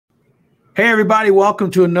Hey, everybody. Welcome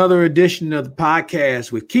to another edition of the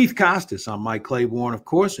podcast with Keith Costas. I'm Mike Claiborne, of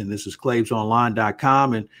course, and this is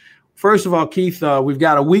ClaibsOnline.com. And first of all, Keith, we've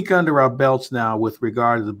got a week under our belts now with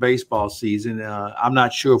regard to the baseball season. I'm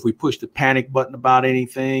not sure if we pushed the panic button about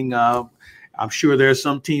anything. I'm sure there are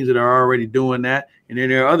some teams that are already doing that. And then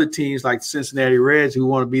there are other teams like the Cincinnati Reds who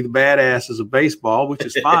want to be the badasses of baseball, which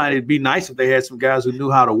is fine. It'd be nice if they had some guys who knew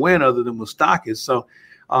how to win other than Moustakas. So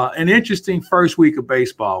an interesting first week of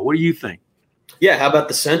baseball. What do you think? Yeah, how about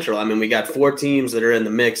the Central? I mean, we got 4 teams that are in the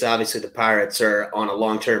mix. Obviously, the Pirates are on a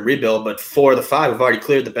long-term rebuild, but 4 of the 5 have already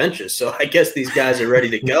cleared the benches. So I guess these guys are ready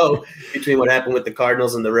to go between what happened with the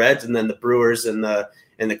Cardinals and the Reds, and then the Brewers and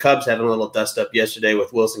the Cubs having a little dust-up yesterday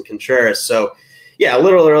with Wilson Contreras. So, yeah, a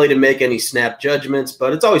little early to make any snap judgments,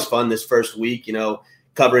 but it's always fun this first week,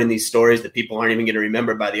 covering these stories that people aren't even going to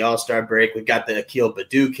remember by the All-Star break. We've got the Akil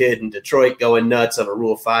Baddoo kid in Detroit going nuts of a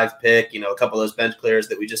Rule 5 pick, a couple of those bench clears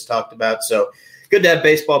that we just talked about. So good to have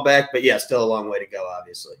baseball back, but yeah, still a long way to go,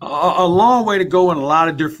 obviously. A long way to go in a lot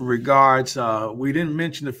of different regards. We didn't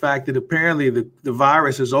mention the fact that apparently the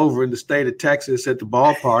virus is over in the state of Texas at the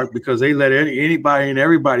ballpark because they let anybody and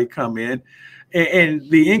everybody come in. And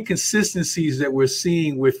the inconsistencies that we're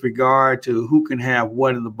seeing with regard to who can have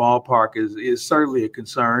what in the ballpark is certainly a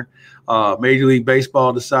concern. Major League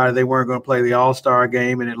Baseball decided they weren't going to play the All-Star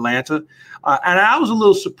game in Atlanta. And I was a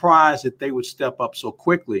little surprised that they would step up so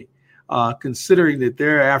quickly, considering that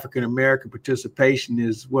their African-American participation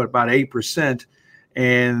is, about 8%.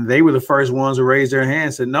 And they were the first ones to raise their hands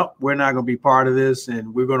and said, nope, we're not going to be part of this,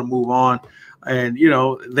 and we're going to move on. And,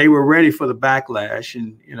 they were ready for the backlash.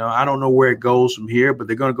 And, I don't know where it goes from here, but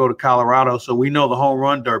they're going to go to Colorado. So we know the home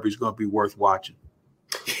run derby is going to be worth watching.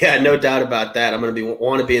 Yeah, no doubt about that. I'm going to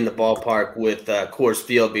want to be in the ballpark with Coors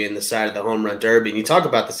Field being the side of the home run derby. And you talk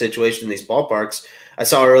about the situation in these ballparks. I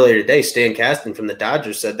saw earlier today, Stan Kasten from the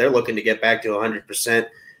Dodgers said they're looking to get back to 100%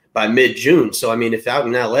 by mid-June. So, I mean, if out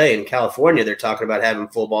in LA and California they're talking about having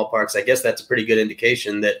full ballparks, I guess that's a pretty good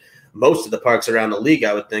indication that most of the parks around the league,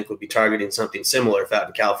 I would think, would be targeting something similar. If out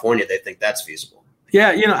in California they think that's feasible.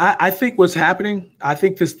 Yeah, I think what's happening, I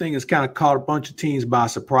think this thing has kind of caught a bunch of teams by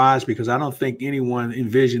surprise because I don't think anyone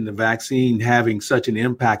envisioned the vaccine having such an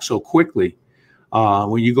impact so quickly.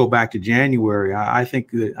 When you go back to January, I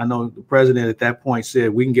know the president at that point said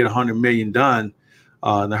we can get 100 million done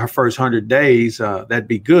in her first 100 days. That'd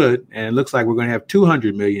be good. And it looks like we're going to have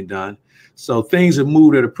 200 million done. So things have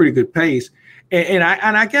moved at a pretty good pace. And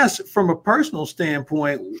I guess from a personal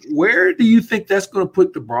standpoint, where do you think that's going to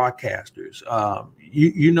put the broadcasters?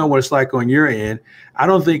 You know what it's like on your end. I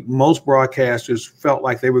don't think most broadcasters felt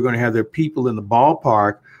like they were going to have their people in the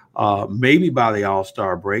ballpark maybe by the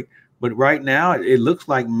All-Star break. But right now, it looks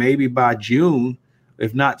like maybe by June,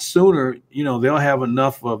 if not sooner, they'll have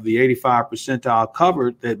enough of the 85 percentile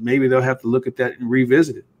covered that maybe they'll have to look at that and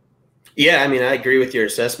revisit it. Yeah, I mean, I agree with your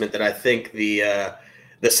assessment that I think the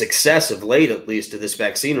success of late, at least, of this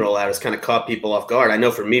vaccine rollout has kind of caught people off guard. I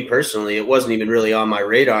know for me personally, it wasn't even really on my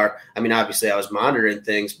radar. I mean, obviously I was monitoring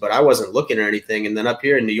things, but I wasn't looking at anything. And then up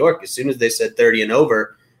here in New York, as soon as they said 30 and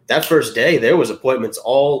over, that first day, there was appointments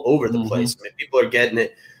all over the place. I mean, people are getting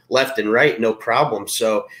it left and right, no problem.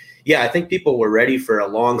 So, yeah, I think people were ready for a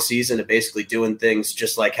long season of basically doing things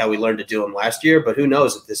just like how we learned to do them last year. But who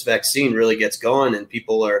knows if this vaccine really gets going and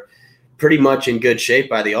people are pretty much in good shape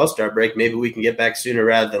by the All-Star break, maybe we can get back sooner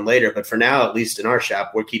rather than later. But for now, at least in our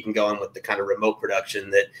shop, we're keeping going with the kind of remote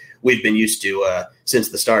production that we've been used to since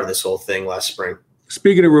the start of this whole thing last spring.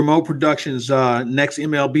 Speaking of remote productions, next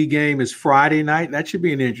MLB game is Friday night. That should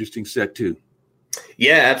be an interesting set too.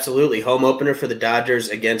 Yeah, absolutely. Home opener for the Dodgers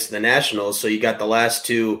against the Nationals. So you got the last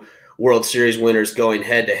 2 World Series winners going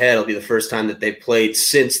head-to-head. It'll be the first time that they played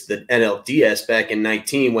since the NLDS back in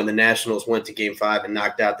 19 when the Nationals went to Game 5 and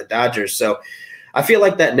knocked out the Dodgers. So I feel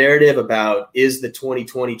like that narrative about is the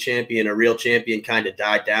 2020 champion a real champion kind of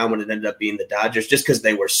died down when it ended up being the Dodgers just because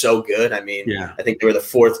they were so good. I mean, I think they were the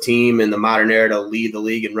 4th team in the modern era to lead the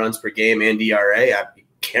league in runs per game and ERA. I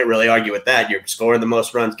can't really argue with that. You're scoring the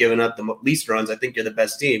most runs, giving up the least runs. I think you're the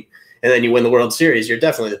best team. And then you win the World Series. You're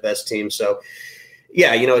definitely the best team. So,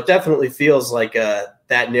 yeah, it definitely feels like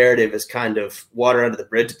that narrative is kind of water under the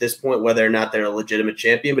bridge at this point, whether or not they're a legitimate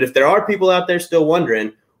champion. But if there are people out there still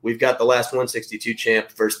wondering, we've got the last 162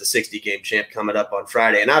 champ versus the 60-game champ coming up on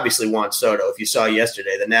Friday. And obviously Juan Soto, if you saw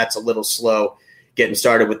yesterday, the Nats a little slow getting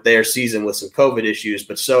started with their season with some COVID issues.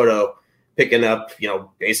 But Soto picking up,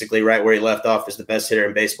 basically right where he left off as the best hitter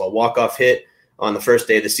in baseball. Walk-off hit on the first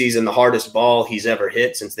day of the season, the hardest ball he's ever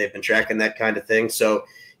hit since they've been tracking that kind of thing. So,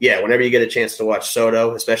 yeah, whenever you get a chance to watch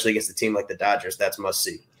Soto, especially against a team like the Dodgers, that's must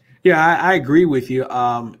see. Yeah, I agree with you.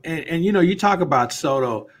 And you talk about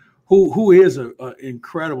Soto, who is an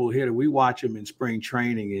incredible hitter. We watch him in spring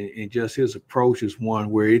training, and just his approach is one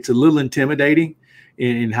where it's a little intimidating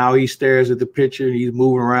in how he stares at the pitcher and he's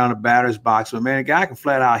moving around the batter's box. But, man, a guy can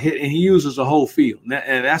flat out hit, and he uses the whole field.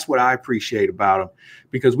 And that's what I appreciate about him,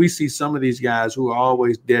 because we see some of these guys who are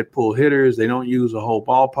always dead pull hitters. They don't use the whole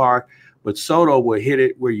ballpark. But Soto will hit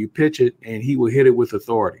it where you pitch it, and he will hit it with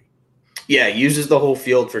authority. Yeah, he uses the whole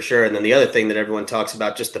field for sure. And then the other thing that everyone talks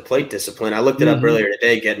about, just the plate discipline. I looked it up earlier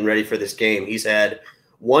today getting ready for this game. He's had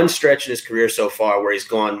one stretch in his career so far where he's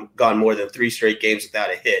gone more than 3 straight games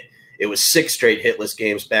without a hit. It was 6 straight hitless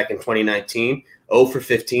games back in 2019, 0 for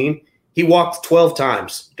 15. He walked 12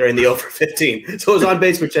 times during the 0 for 15. So his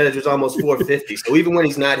on-base percentage was almost 450. So even when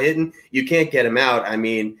he's not hitting, you can't get him out. I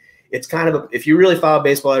mean, it's kind of if you really follow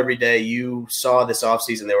baseball every day, you saw this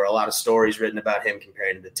offseason there were a lot of stories written about him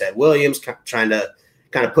comparing him to Ted Williams, trying to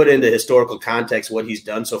kind of put into historical context what he's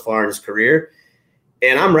done so far in his career.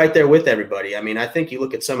 And I'm right there with everybody. I mean, I think you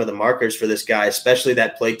look at some of the markers for this guy, especially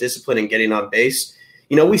that plate discipline and getting on base.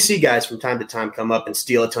 You know, we see guys from time to time come up and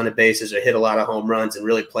steal a ton of bases or hit a lot of home runs and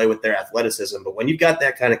really play with their athleticism. But when you've got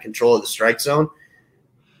that kind of control of the strike zone,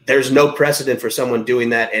 there's no precedent for someone doing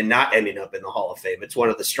that and not ending up in the Hall of Fame. It's one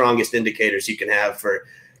of the strongest indicators you can have for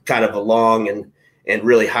kind of a long and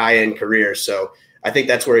really high-end career. So I think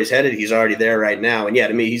that's where he's headed. He's already there right now. And, yeah,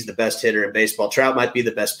 to me, he's the best hitter in baseball. Trout might be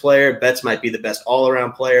the best player. Betts might be the best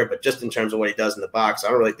all-around player. But just in terms of what he does in the box, I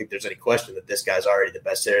don't really think there's any question that this guy's already the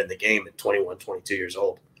best hitter in the game at 21, 22 years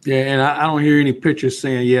old. Yeah, and I don't hear any pitchers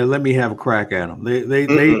saying, "Yeah, let me have a crack at him."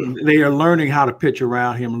 They are learning how to pitch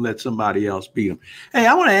around him and let somebody else beat him. Hey,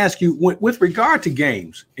 I want to ask you, with regard to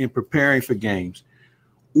games and preparing for games,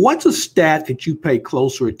 what's a stat that you pay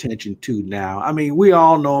closer attention to now? I mean, we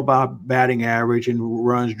all know about batting average and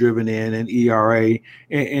runs driven in and ERA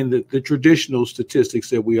and the traditional statistics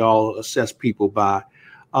that we all assess people by.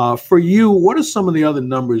 For you, what are some of the other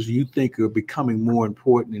numbers you think are becoming more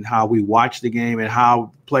important in how we watch the game and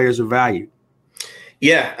how players are valued?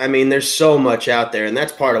 Yeah, I mean, there's so much out there, and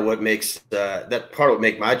that's part of what makes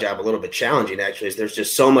my job a little bit challenging. Actually, is there's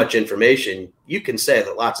just so much information. You can say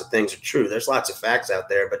that lots of things are true. There's lots of facts out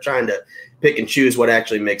there, but trying to pick and choose what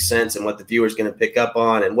actually makes sense and what the viewer's going to pick up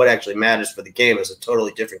on and what actually matters for the game is a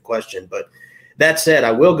totally different question. But that said,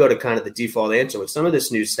 I will go to kind of the default answer with some of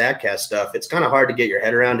this new StatCast stuff. It's kind of hard to get your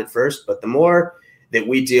head around at first, but the more that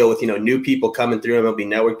we deal with, new people coming through MLB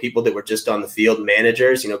Network, people that were just on the field,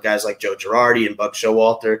 managers, guys like Joe Girardi and Buck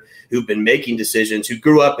Showalter, who've been making decisions, who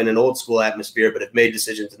grew up in an old school atmosphere, but have made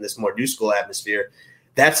decisions in this more new school atmosphere.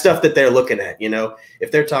 That's stuff that they're looking at.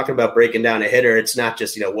 If they're talking about breaking down a hitter, it's not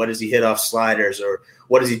just, what does he hit off sliders or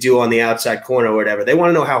what does he do on the outside corner or whatever. They want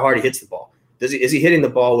to know how hard he hits the ball. Is he hitting the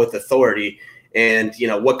ball with authority? And,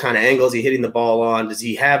 what kind of angle is he hitting the ball on? Does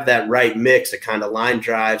he have that right mix of kind of line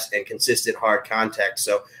drives and consistent hard contact?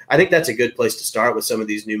 So I think that's a good place to start with some of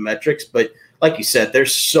these new metrics. But like you said,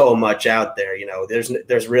 there's so much out there.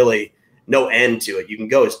 There's really no end to it. You can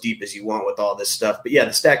go as deep as you want with all this stuff. But, yeah,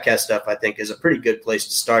 the StatCast stuff I think is a pretty good place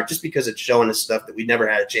to start just because it's showing us stuff that we never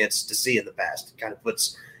had a chance to see in the past. It kind of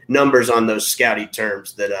puts numbers on those scouty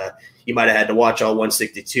terms that you might have had to watch all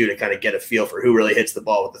 162 to kind of get a feel for who really hits the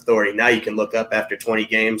ball with authority. Now you can look up after 20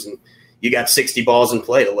 games and you got 60 balls in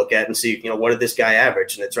play to look at and see, what did this guy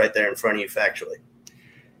average? And it's right there in front of you factually.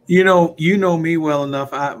 You know me well enough.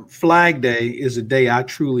 Flag Day is a day I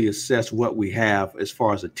truly assess what we have as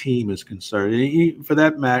far as a team is concerned. And for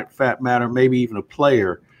that matter, maybe even a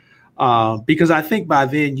player, because I think by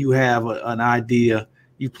then you have an idea.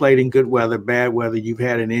 You've played in good weather, bad weather. You've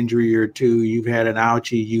had an injury or two. You've had an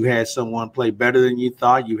ouchie. You had someone play better than you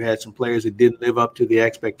thought. You've had some players that didn't live up to the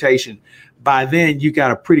expectation. By then, you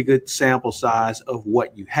got a pretty good sample size of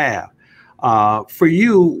what you have. For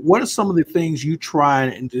you, what are some of the things you try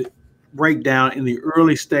and break down in the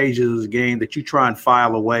early stages of the game that you try and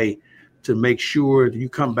file away to make sure that you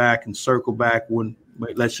come back and circle back when,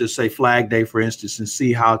 let's just say, Flag Day, for instance, and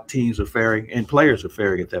see how teams are faring and players are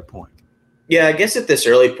faring at that point? Yeah, I guess at this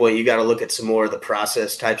early point, you got to look at some more of the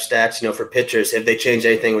process type stats. For pitchers, have they changed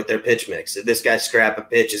anything with their pitch mix? Did this guy scrap a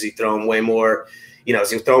pitch? Is he throwing way more?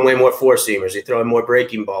 Is he throwing way more four seamers? Is he throwing more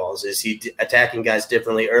breaking balls? Is he attacking guys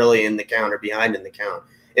differently early in the count or behind in the count?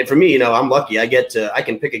 And for me, I'm lucky. I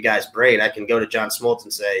can pick a guy's brain. I can go to John Smoltz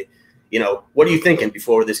and say, what are you thinking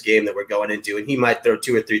before this game that we're going into? And he might throw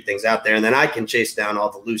 2 or 3 things out there, and then I can chase down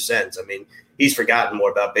all the loose ends. I mean, he's forgotten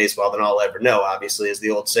more about baseball than I'll ever know, obviously, as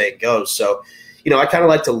the old saying goes. So, I kind of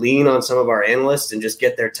like to lean on some of our analysts and just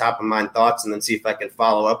get their top of mind thoughts and then see if I can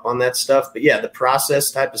follow up on that stuff. But, yeah, the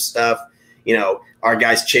process type of stuff, are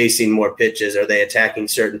guys chasing more pitches? Are they attacking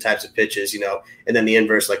certain types of pitches, and then the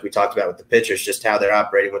inverse, like we talked about with the pitchers, just how they're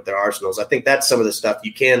operating with their arsenals. I think that's some of the stuff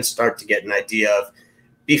you can start to get an idea of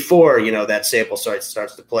before, that sample size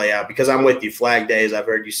starts to play out, because I'm with you. Flag days, I've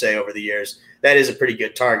heard you say over the years, that is a pretty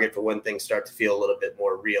good target for when things start to feel a little bit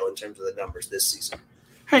more real in terms of the numbers this season.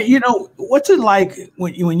 Hey, what's it like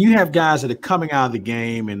when you have guys that are coming out of the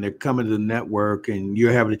game and they're coming to the network and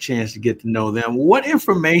you're having a chance to get to know them? What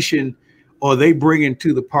information are they bringing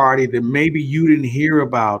to the party that maybe you didn't hear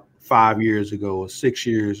about 5 years ago or 6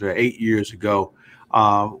 years or 8 years ago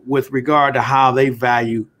with regard to how they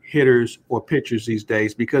value hitters or pitchers these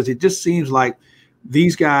days? Because it just seems like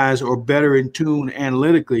these guys are better in tune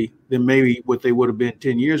analytically than maybe what they would have been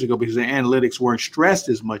 10 years ago, because the analytics weren't stressed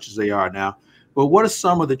as much as they are now. But what are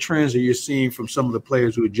some of the trends that you're seeing from some of the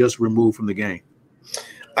players who are just removed from the game?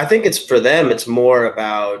 I think for them, it's more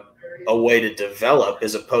about a way to develop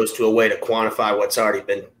as opposed to a way to quantify what's already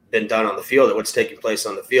been done on the field or what's taking place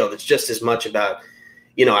on the field. It's just as much about,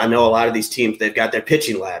 I know a lot of these teams, they've got their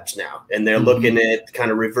pitching labs now, and they're looking at kind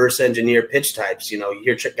of reverse engineer pitch types. You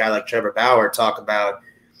hear a guy like Trevor Bauer talk about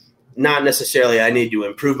not necessarily I need to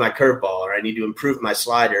improve my curveball or I need to improve my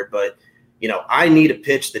slider, but I need a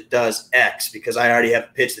pitch that does X because I already have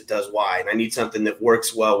a pitch that does Y, and I need something that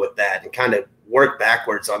works well with that, and kind of work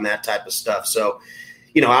backwards on that type of stuff. So,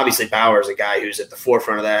 obviously Bauer is a guy who's at the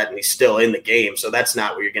forefront of that, and he's still in the game. So that's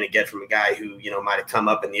not what you're going to get from a guy who, might have come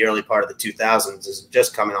up in the early part of the 2000s, is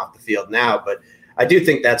just coming off the field now. But I do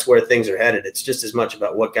think that's where things are headed. It's just as much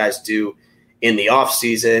about what guys do in the off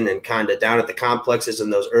season and kind of down at the complexes in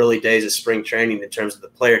those early days of spring training in terms of the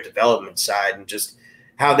player development side, and just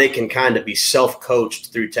how they can kind of be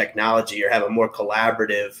self-coached through technology or have a more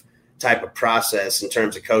collaborative type of process in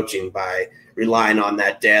terms of coaching by relying on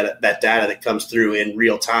that data that comes through in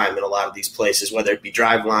real time in a lot of these places, whether it be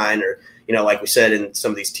Driveline or, like we said, in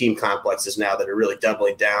some of these team complexes now that are really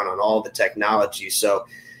doubling down on all the technology. So,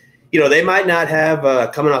 they might not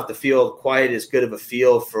have coming off the field quite as good of a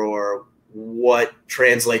feel for what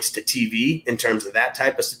translates to TV in terms of that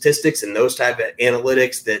type of statistics and those type of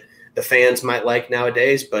analytics that the fans might like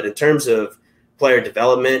nowadays. But in terms of player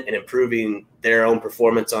development and improving their own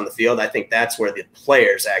performance on the field, I think that's where the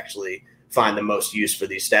players actually find the most use for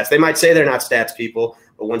these stats. They might say they're not stats people,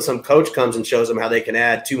 but when some coach comes and shows them how they can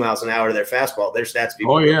add 2 miles an hour to their fastball, they're stats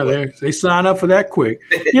people. Oh yeah, they sign up for that quick.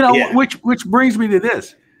 Yeah. Which brings me to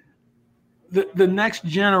this: the next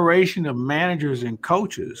generation of managers and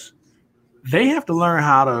coaches, they have to learn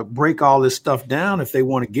how to break all this stuff down if they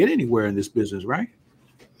want to get anywhere in this business, right?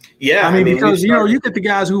 Yeah, I mean because you get the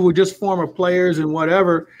guys who were just former players and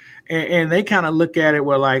whatever, and they kind of look at it,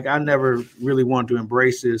 well, like, I never really want to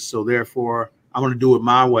embrace this, so therefore I'm going to do it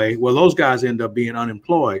my way. Well, those guys end up being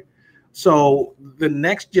unemployed. So the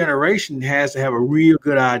next generation has to have a real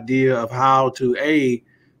good idea of how to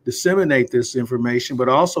disseminate this information, but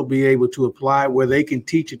also be able to apply where they can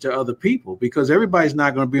teach it to other people, because everybody's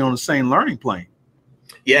not going to be on the same learning plane.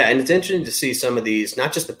 Yeah, and it's interesting to see some of these,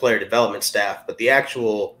 not just the player development staff, but the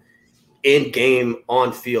actual in-game,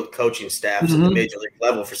 on-field coaching staffs at the major league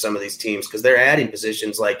level for some of these teams, because they're adding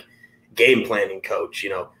positions like game planning coach,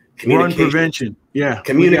 Run prevention,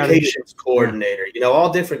 communications coordinator,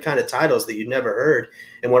 all different kind of titles that you've never heard.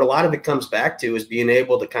 And what a lot of it comes back to is being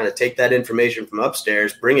able to kind of take that information from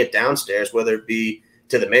upstairs, bring it downstairs, whether it be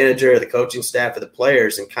to the manager or the coaching staff or the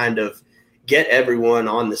players, and kind of get everyone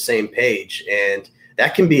on the same page. And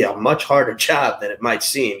that can be a much harder job than it might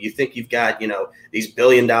seem. You think you've got, these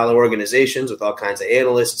billion-dollar organizations with all kinds of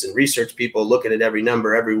analysts and research people looking at every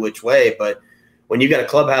number every which way. But when you got a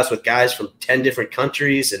clubhouse with guys from 10 different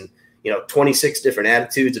countries and, 26 different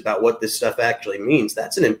attitudes about what this stuff actually means,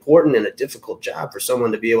 that's an important and a difficult job for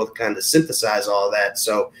someone to be able to kind of synthesize all of that.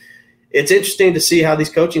 So it's interesting to see how these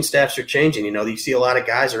coaching staffs are changing. You see a lot of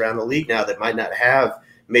guys around the league now that might not have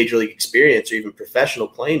major league experience or even professional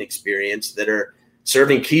playing experience that are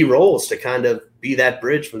serving key roles to kind of be that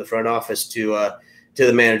bridge from the front office to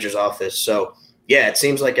the manager's office. So, yeah, it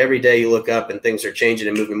seems like every day you look up and things are changing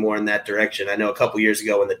and moving more in that direction. I know a couple years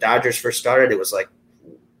ago when the Dodgers first started, it was like,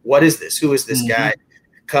 what is this? Who is this guy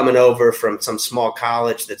coming over from some small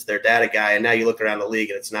college that's their data guy? And now you look around the league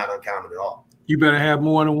and it's not uncommon at all. You better have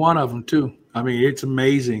more than one of them, too. I mean, it's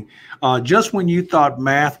amazing. Just when you thought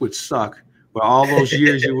math would suck, for all those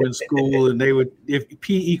years you were in school and they would, if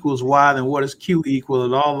P equals Y, then what does Q equal,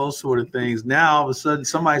 and all those sort of things. Now, all of a sudden,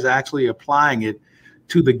 somebody's actually applying it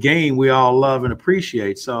to the game we all love and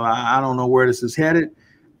appreciate. So I don't know where this is headed.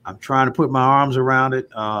 I'm trying to put my arms around it.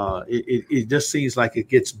 It just seems like it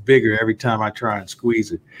gets bigger every time I try and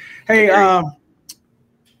squeeze it. Hey,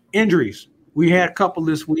 injuries. We had a couple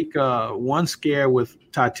this week. One scare with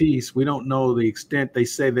Tatis. We don't know the extent. They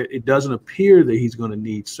say that it doesn't appear that he's going to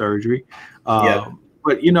need surgery.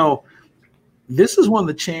 But, this is one of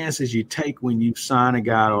the chances you take when you sign a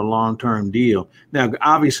guy to a long-term deal. Now,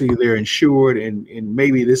 obviously, they're insured, and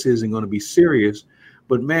maybe this isn't going to be serious.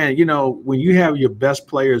 But, man, when you have your best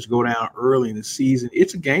players go down early in the season,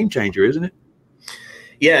 it's a game changer, isn't it?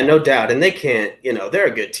 Yeah, no doubt. And they can't, they're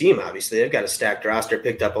a good team, obviously. They've got a stacked roster,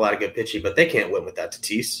 picked up a lot of good pitching, but they can't win without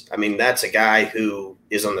Tatis. I mean, that's a guy who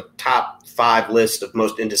is on the top 5 list of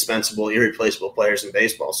most indispensable, irreplaceable players in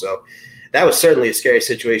baseball. So that was certainly a scary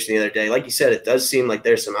situation the other day. Like you said, it does seem like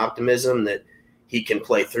there's some optimism that he can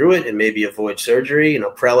play through it and maybe avoid surgery.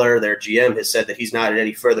 Preller, their GM, has said that he's not at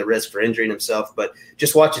any further risk for injuring himself. But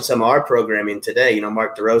just watching some of our programming today,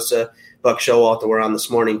 Mark DeRosa, Buck Showalter were on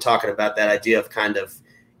this morning talking about that idea of kind of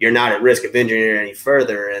you're not at risk of injuring it any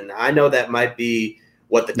further. And I know that might be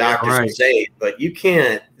what the doctors are saying, but you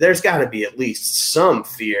can't – there's got to be at least some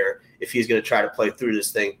fear if he's going to try to play through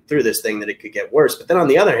this thing that it could get worse. But then on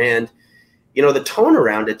the other hand, the tone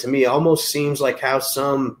around it to me almost seems like how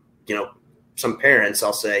some parents,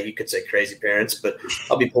 I'll say, you could say crazy parents, but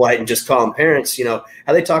I'll be polite and just call them parents, how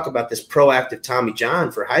they talk about this proactive Tommy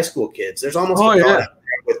John for high school kids. There's almost a thought out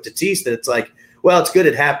there with Tatis that it's like, well, it's good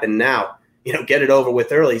it happened now. Get it over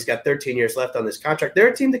with early. He's got 13 years left on this contract. They're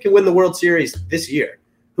a team that can win the World Series this year.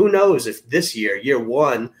 Who knows if this year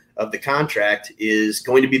 1 of the contract, is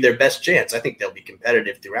going to be their best chance. I think they'll be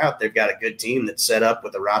competitive throughout. They've got a good team that's set up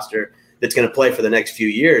with a roster that's going to play for the next few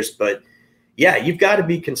years. But, yeah, you've got to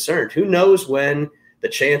be concerned. Who knows when the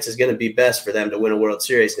chance is going to be best for them to win a World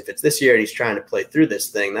Series? If it's this year and he's trying to play through this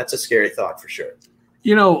thing, that's a scary thought for sure.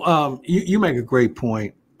 You make a great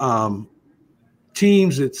point.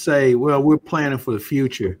 Teams that say, well, we're planning for the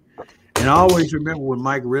future. And I always remember when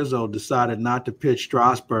Mike Rizzo decided not to pitch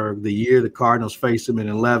Strasburg the year the Cardinals faced him in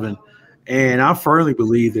 11. And I firmly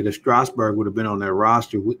believe that if Strasburg would have been on that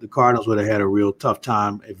roster, the Cardinals would have had a real tough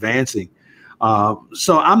time advancing.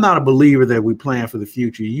 So I'm not a believer that we plan for the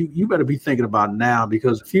future. You better be thinking about now,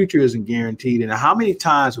 because the future isn't guaranteed. And how many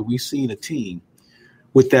times have we seen a team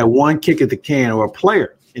with that one kick at the can, or a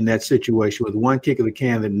player in that situation with one kick of the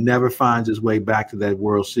can, that never finds his way back to that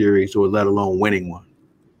World Series, or let alone winning one?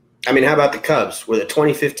 I mean, how about the Cubs? Were the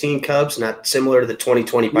 2015 Cubs not similar to the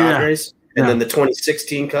 2020 Padres? And then the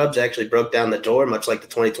 2016 Cubs actually broke down the door, much like the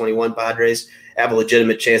 2021 Padres have a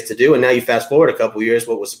legitimate chance to do. And now you fast forward a couple of years,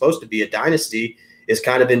 what was supposed to be a dynasty is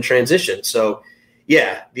kind of in transition. So,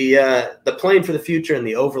 yeah, the playing for the future and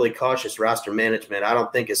the overly cautious roster management, I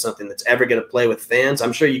don't think is something that's ever going to play with fans.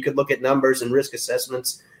 I'm sure you could look at numbers and risk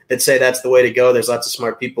assessments that say that's the way to go. There's lots of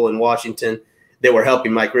smart people in Washington that were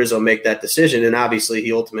helping Mike Rizzo make that decision. And obviously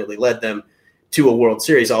he ultimately led them to a World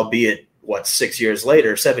Series, albeit 7 years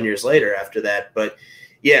later after that. But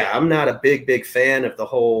yeah, I'm not a big fan of the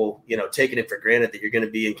whole, taking it for granted that you're going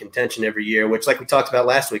to be in contention every year, which, like we talked about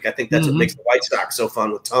last week, I think that's what makes the White Sox so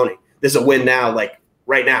fun with Tony. This is a win now, like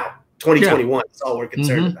right now, 2021. That's all we're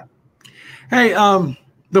concerned about. Hey,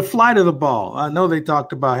 the flight of the ball. I know they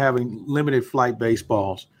talked about having limited flight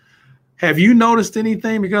baseballs. Have you noticed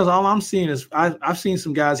anything? Because all I'm seeing is I've seen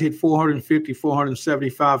some guys hit 450,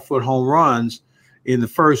 475-foot home runs in the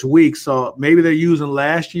first week. So maybe they're using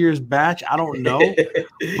last year's batch. I don't know.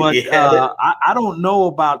 But I don't know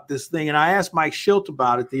about this thing. And I asked Mike Schilt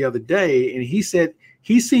about it the other day, and he said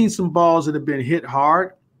he's seen some balls that have been hit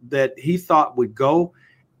hard that he thought would go.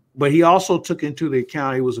 But he also took into the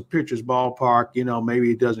account it was a pitcher's ballpark.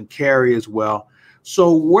 Maybe it doesn't carry as well.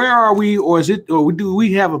 So where are we, or do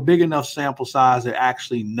we have a big enough sample size to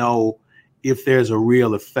actually know if there's a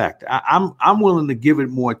real effect? I'm willing to give it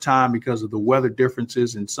more time because of the weather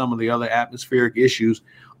differences and some of the other atmospheric issues,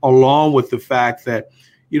 along with the fact that,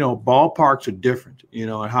 ballparks are different,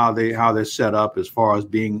 and how they're set up as far as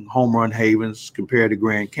being home run havens compared to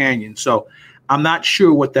Grand Canyon. So I'm not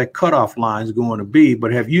sure what that cutoff line is going to be,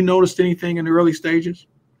 but have you noticed anything in the early stages?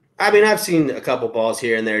 I mean, I've seen a couple balls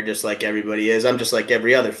here and there, just like everybody is. I'm just like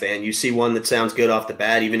every other fan. You see one that sounds good off the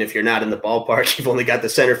bat, even if you're not in the ballpark. You've only got the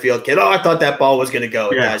center field kid. Oh, I thought that ball was going to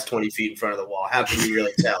go. Yeah. Guy's 20 feet in front of the wall. How can you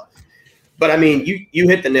really tell? But, I mean, you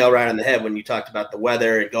hit the nail right on the head when you talked about the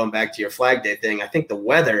weather and going back to your Flag Day thing. I think the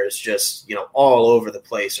weather is just, all over the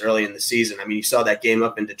place early in the season. I mean, you saw that game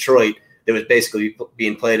up in Detroit that was basically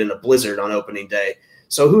being played in a blizzard on opening day.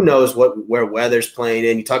 So who knows where weather's playing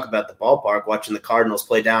in. You talk about the ballpark, watching the Cardinals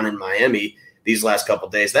play down in Miami these last couple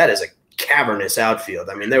of days. That is a cavernous outfield.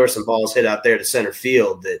 I mean, there were some balls hit out there to center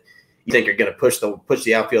field that you think are going to push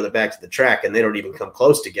the outfielder back to the track, and they don't even come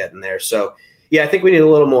close to getting there. So, yeah, I think we need a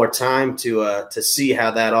little more time to see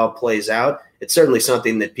how that all plays out. it's certainly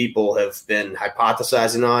something that people have been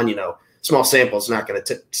hypothesizing on. Small sample is not going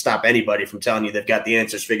to stop anybody from telling you they've got the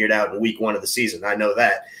answers figured out in week 1 of the season. I know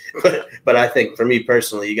that. But I think for me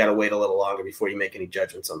personally, you got to wait a little longer before you make any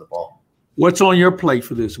judgments on the ball. What's on your plate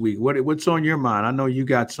for this week? What's on your mind? I know you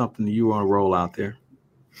got something you want to roll out there.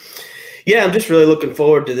 Yeah, I'm just really looking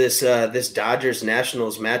forward to this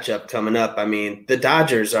Dodgers-Nationals matchup coming up. I mean, the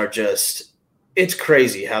Dodgers are it's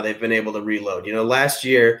crazy how they've been able to reload. Last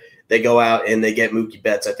year they go out and they get Mookie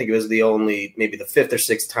Betts. I think it was maybe the 5th or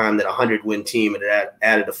 6th time that a 100-win team had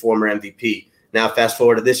added a former MVP. Now, fast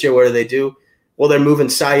forward to this year, what do? Well, they're moving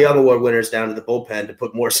Cy Young Award winners down to the bullpen to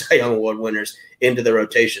put more Cy Young Award winners into the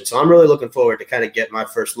rotation. So I'm really looking forward to kind of get my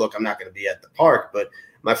first look. I'm not going to be at the park, but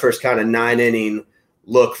my first kind of 9-inning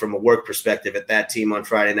look from a work perspective at that team on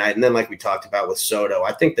Friday night. And then like we talked about with Soto,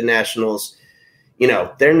 I think the Nationals,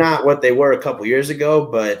 they're not what they were a couple years ago,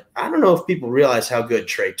 but I don't know if people realize how good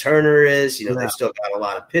Trey Turner is. They've still got a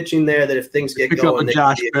lot of pitching there that if things get going, they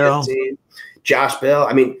can be a good team. Josh Bell.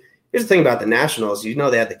 I mean, here's the thing about the Nationals. They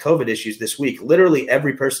had the COVID issues this week. Literally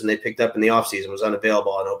every person they picked up in the offseason was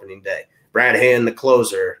unavailable on opening day. Brad Hand, the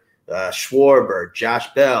closer, Schwarber,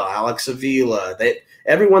 Josh Bell, Alex Avila.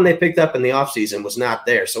 Everyone they picked up in the offseason was not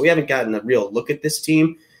there. So we haven't gotten a real look at this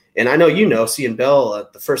team. And I know seeing Bell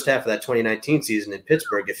the first half of that 2019 season in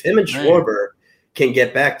Pittsburgh, if him and Schwarber can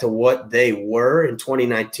get back to what they were in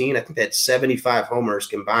 2019, I think they had 75 homers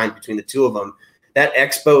combined between the two of them. That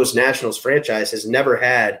Expos Nationals franchise has never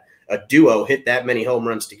had a duo hit that many home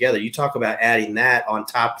runs together. You talk about adding that on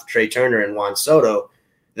top of Trey Turner and Juan Soto,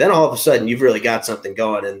 then all of a sudden you've really got something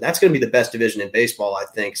going, and that's going to be the best division in baseball, I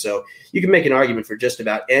think. So you can make an argument for just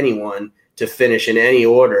about anyone to finish in any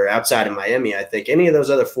order outside of Miami. I think any of those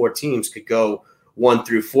other 4 teams could go 1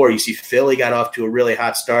 through 4. You see Philly got off to a really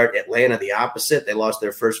hot start. Atlanta, the opposite. They lost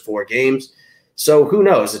their first 4 games. So who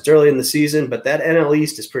knows? It's early in the season, but that NL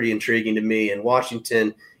East is pretty intriguing to me. And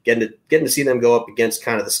Washington, getting to see them go up against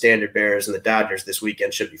kind of the standard bearers and the Dodgers this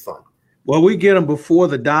weekend should be fun. Well, we get them before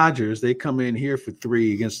the Dodgers. They come in here for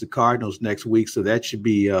 3 against the Cardinals next week, so that should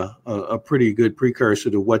be a pretty good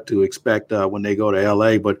precursor to what to expect when they go to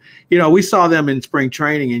L.A. But, we saw them in spring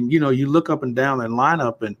training, and, you look up and down that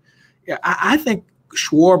lineup, and I think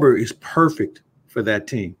Schwarber is perfect for that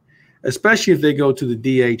team, especially if they go to the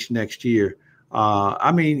DH next year.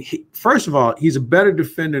 First of all, he's a better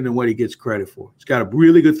defender than what he gets credit for. He's got a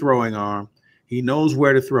really good throwing arm. He knows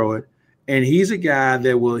where to throw it. And he's a guy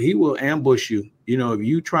that will ambush you. If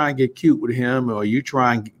you try and get cute with him or you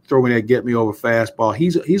try and throw me that get me over fastball,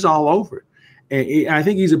 he's all over it. And I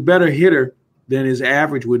think he's a better hitter than his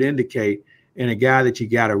average would indicate, and a guy that you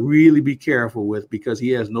got to really be careful with because he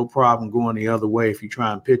has no problem going the other way if you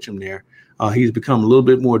try and pitch him there. He's become a little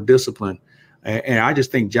bit more disciplined. And I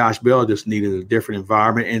just think Josh Bell just needed a different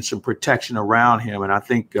environment and some protection around him. And I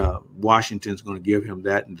think Washington's going to give him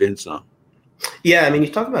that and then some. Yeah, you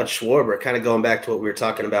talk about Schwarber, kind of going back to what we were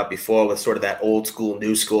talking about before with sort of that old school,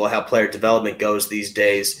 new school, how player development goes these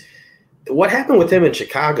days. What happened with him in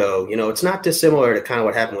Chicago, it's not dissimilar to kind of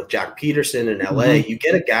what happened with Jock Peterson in LA. Mm-hmm. You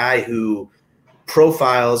get a guy who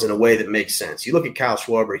profiles in a way that makes sense. You look at Kyle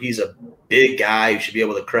Schwarber, he's a big guy who should be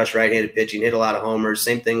able to crush right-handed pitching, hit a lot of homers.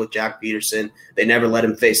 Same thing with Jock Peterson. They never let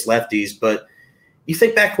him face lefties, but you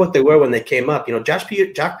think back to what they were when they came up. Jock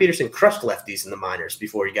Peterson crushed lefties in the minors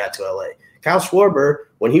before he got to LA. Kyle Schwarber,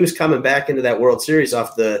 when he was coming back into that World Series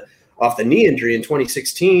off the knee injury in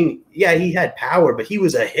 2016, yeah, he had power, but he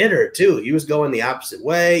was a hitter too. He was going the opposite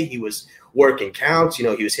way. He was working counts. He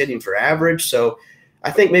was hitting for average. So I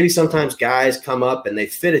think maybe sometimes guys come up and they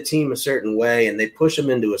fit a team a certain way and they push them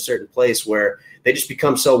into a certain place where they just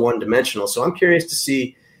become so one-dimensional. So I'm curious to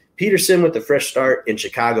see Peterson with the fresh start in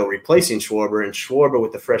Chicago replacing Schwarber, and Schwarber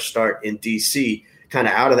with the fresh start in D.C., kind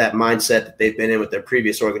of out of that mindset that they've been in with their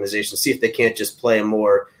previous organization, see if they can't just play a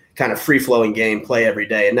more kind of free-flowing game, play every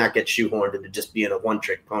day, and not get shoehorned into just being a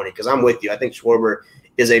one-trick pony. Because I'm with you. I think Schwarber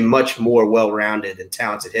is a much more well-rounded and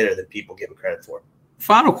talented hitter than people give him credit for.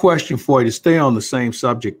 Final question for you to stay on the same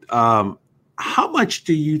subject. How much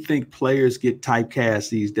do you think players get typecast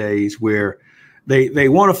these days where they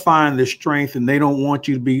want to find their strength and they don't want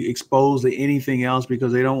you to be exposed to anything else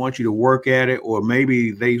because they don't want you to work at it, or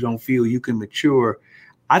maybe they don't feel you can mature?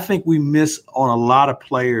 I think we miss on a lot of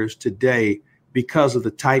players today because of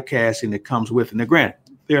the typecasting that comes with it. Now, granted,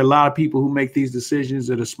 there are a lot of people who make these decisions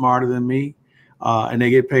that are smarter than me, and they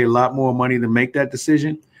get paid a lot more money to make that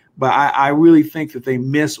decision. But I really think that they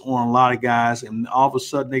miss on a lot of guys, and all of a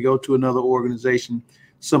sudden they go to another organization,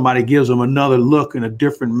 somebody gives them another look in a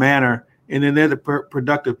different manner, and then they're the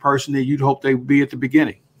productive person that you'd hope they would be at the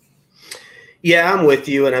beginning. Yeah, I'm with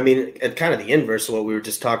you. And I mean, at kind of the inverse of what we were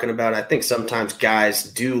just talking about, I think sometimes guys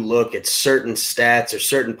do look at certain stats or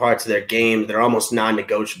certain parts of their game that are almost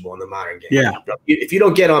non-negotiable in the modern game. Yeah. If you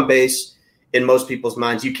don't get on base, in most people's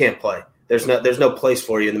minds, you can't play. There's no place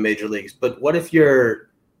for you in the major leagues. But what if you're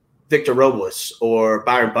Victor Robles or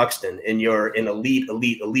Byron Buxton and you're an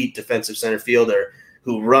elite defensive center fielder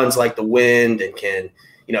who runs like the wind and can,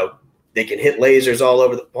 they can hit lasers all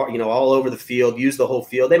over the field, use the whole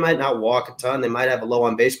field. They might not walk a ton. They might have a low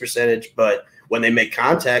on base percentage, but when they make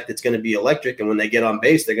contact, it's going to be electric. And when they get on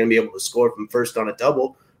base, they're going to be able to score from first on a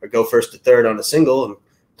double or go first to third on a single and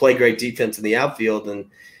play great defense in the outfield. And,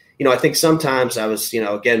 I think sometimes I was,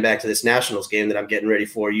 again, back to this Nationals game that I'm getting ready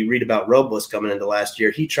for. You read about Robles coming into last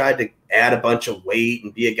year. He tried to add a bunch of weight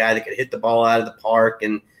and be a guy that could hit the ball out of the park.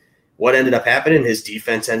 And what ended up happening, his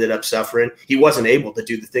defense ended up suffering. He wasn't able to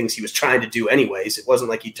do the things he was trying to do anyways. It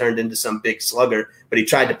wasn't like he turned into some big slugger, but he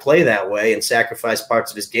tried to play that way and sacrifice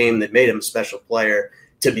parts of his game that made him a special player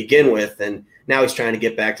to begin with. And now he's trying to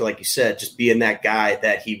get back to, like you said, just being that guy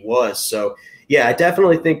that he was. So, yeah, I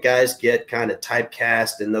definitely think guys get kind of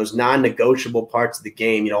typecast in those non-negotiable parts of the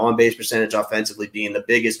game, on-base percentage offensively being the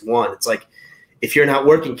biggest one. It's like if you're not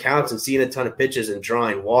working counts and seeing a ton of pitches and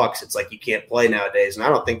drawing walks, it's like you can't play nowadays. And I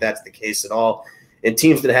don't think that's the case at all. And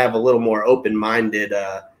teams that have a little more open-minded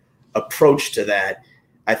approach to that,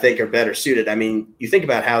 I think, are better suited. I mean, you think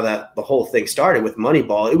about how the whole thing started with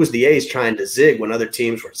Moneyball. It was the A's trying to zig when other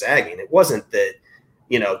teams were zagging. It wasn't that,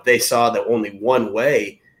 they saw that only one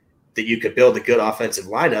way that you could build a good offensive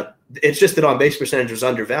lineup. It's just that on-base percentage was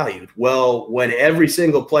undervalued. Well, when every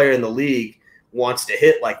single player in the league wants to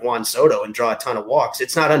hit like Juan Soto and draw a ton of walks,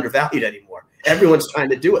 it's not undervalued anymore. Everyone's trying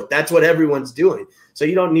to do it. That's what everyone's doing. So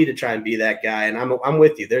you don't need to try and be that guy. And I'm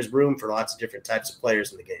with you. There's room for lots of different types of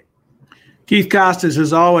players in the game. Keith Costas,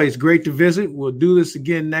 as always, great to visit. We'll do this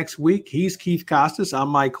again next week. He's Keith Costas. I'm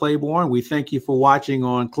Mike Claiborne. We thank you for watching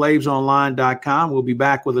on ClaibsOnline.com. We'll be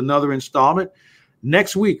back with another installment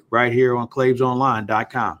next week right here on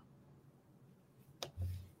ClaibsOnline.com.